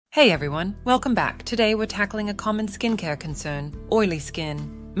Hey everyone, welcome back. Today we're tackling a common skincare concern, oily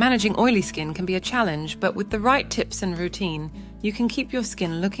skin. Managing oily skin can be a challenge, but with the right tips and routine, you can keep your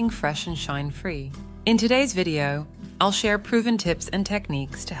skin looking fresh and shine-free. In today's video, I'll share proven tips and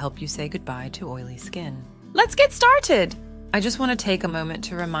techniques to help you say goodbye to oily skin. Let's get started! I just want to take a moment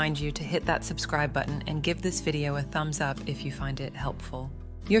to remind you to hit that subscribe button and give this video a thumbs up if you find it helpful.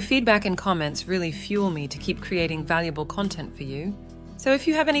 Your feedback and comments really fuel me to keep creating valuable content for you. So if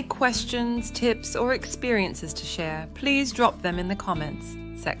you have any questions, tips, or experiences to share, please drop them in the comments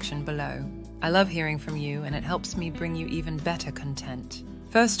section below. I love hearing from you, and it helps me bring you even better content.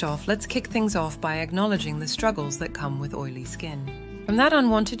 First off, let's kick things off by acknowledging the struggles that come with oily skin. From that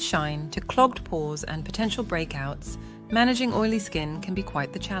unwanted shine to clogged pores and potential breakouts, managing oily skin can be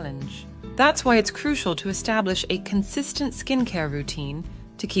quite the challenge. That's why it's crucial to establish a consistent skincare routine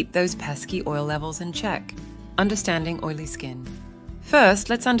to keep those pesky oil levels in check. Understanding oily skin. First,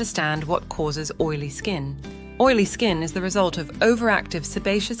 let's understand what causes oily skin. Oily skin is the result of overactive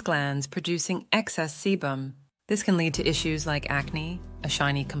sebaceous glands producing excess sebum. This can lead to issues like acne, a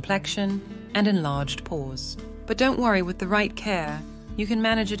shiny complexion, and enlarged pores. But don't worry, with the right care, you can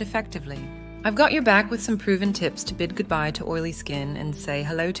manage it effectively. I've got your back with some proven tips to bid goodbye to oily skin and say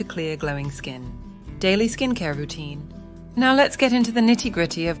hello to clear, glowing skin. Daily skincare routine. Now let's get into the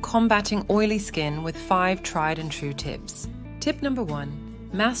nitty-gritty of combating oily skin with 5 tried and true tips. Tip number 1.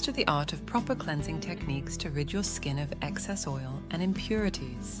 Master the art of proper cleansing techniques to rid your skin of excess oil and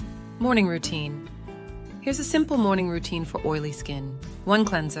impurities. Morning routine. Here's a simple morning routine for oily skin. 1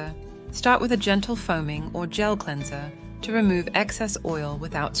 cleanser. Start with a gentle foaming or gel cleanser to remove excess oil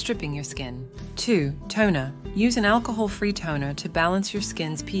without stripping your skin. 2. Toner. Use an alcohol-free toner to balance your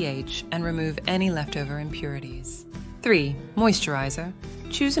skin's pH and remove any leftover impurities. 3. Moisturizer.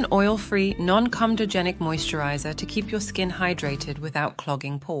 Choose an oil-free, non-comedogenic moisturizer to keep your skin hydrated without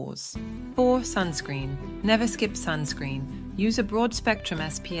clogging pores. 4. Sunscreen. Never skip sunscreen. Use a broad-spectrum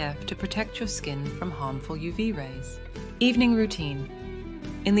SPF to protect your skin from harmful UV rays. Evening routine.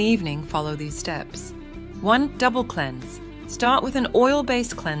 In the evening, follow these steps. 1. Double cleanse. Start with an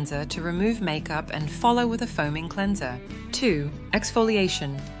oil-based cleanser to remove makeup and follow with a foaming cleanser. 2.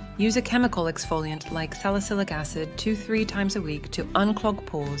 Exfoliation. Use a chemical exfoliant like salicylic acid 2-3 times a week to unclog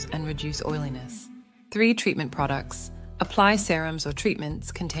pores and reduce oiliness. 3. Treatment products. Apply serums or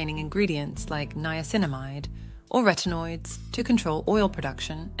treatments containing ingredients like niacinamide or retinoids to control oil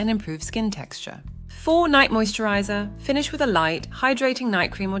production and improve skin texture. 4. Night moisturizer. Finish with a light, hydrating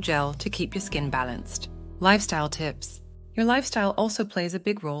night cream or gel to keep your skin balanced. Lifestyle tips. Your lifestyle also plays a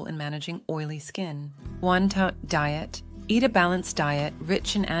big role in managing oily skin. 1. Diet. Eat a balanced diet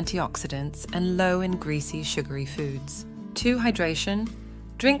rich in antioxidants and low in greasy, sugary foods. 2. Hydration.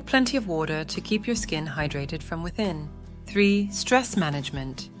 Drink plenty of water to keep your skin hydrated from within. 3. Stress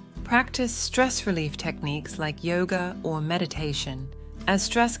management. Practice stress relief techniques like yoga or meditation, as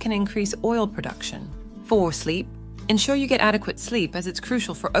stress can increase oil production. 4. Sleep. Ensure you get adequate sleep as it's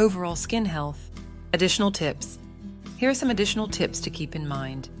crucial for overall skin health. Additional tips. Here are some additional tips to keep in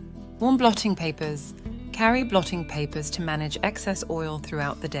mind. 1. Blotting papers. Carry blotting papers to manage excess oil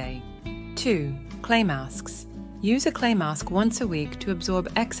throughout the day. 2. Clay masks. Use a clay mask once a week to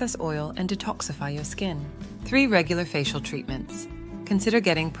absorb excess oil and detoxify your skin. 3. Regular facial treatments. Consider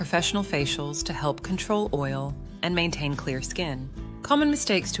getting professional facials to help control oil and maintain clear skin. Common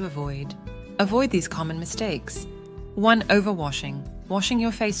mistakes to avoid. Avoid these common mistakes. 1. Overwashing. Washing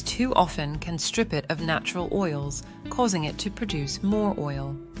your face too often can strip it of natural oils, causing it to produce more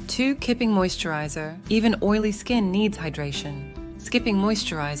oil. 2. Kipping moisturizer. Even oily skin needs hydration. Skipping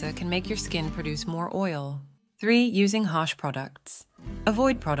moisturizer can make your skin produce more oil. 3. Using harsh products.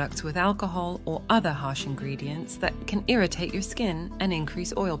 Avoid products with alcohol or other harsh ingredients that can irritate your skin and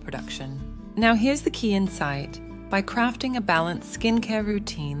increase oil production. Now here's the key insight. By crafting a balanced skincare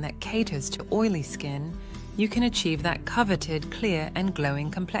routine that caters to oily skin, you can achieve that coveted, clear and glowing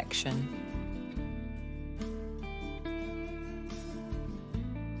complexion.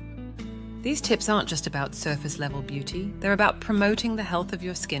 These tips aren't just about surface-level beauty, they're about promoting the health of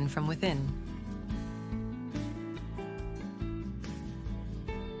your skin from within.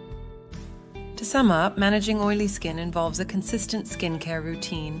 To sum up, managing oily skin involves a consistent skincare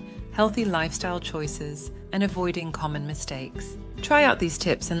routine, healthy lifestyle choices, and avoiding common mistakes. Try out these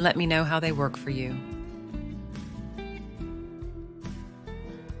tips and let me know how they work for you.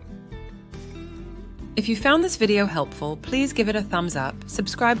 If you found this video helpful, please give it a thumbs up,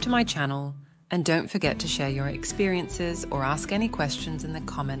 subscribe to my channel, and don't forget to share your experiences or ask any questions in the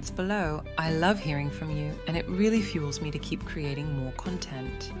comments below. I love hearing from you, and it really fuels me to keep creating more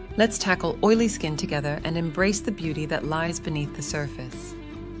content. Let's tackle oily skin together and embrace the beauty that lies beneath the surface.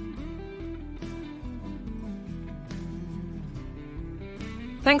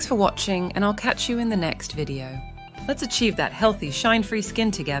 Thanks for watching, and I'll catch you in the next video. Let's achieve that healthy, shine-free skin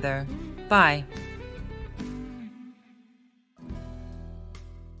together. Bye.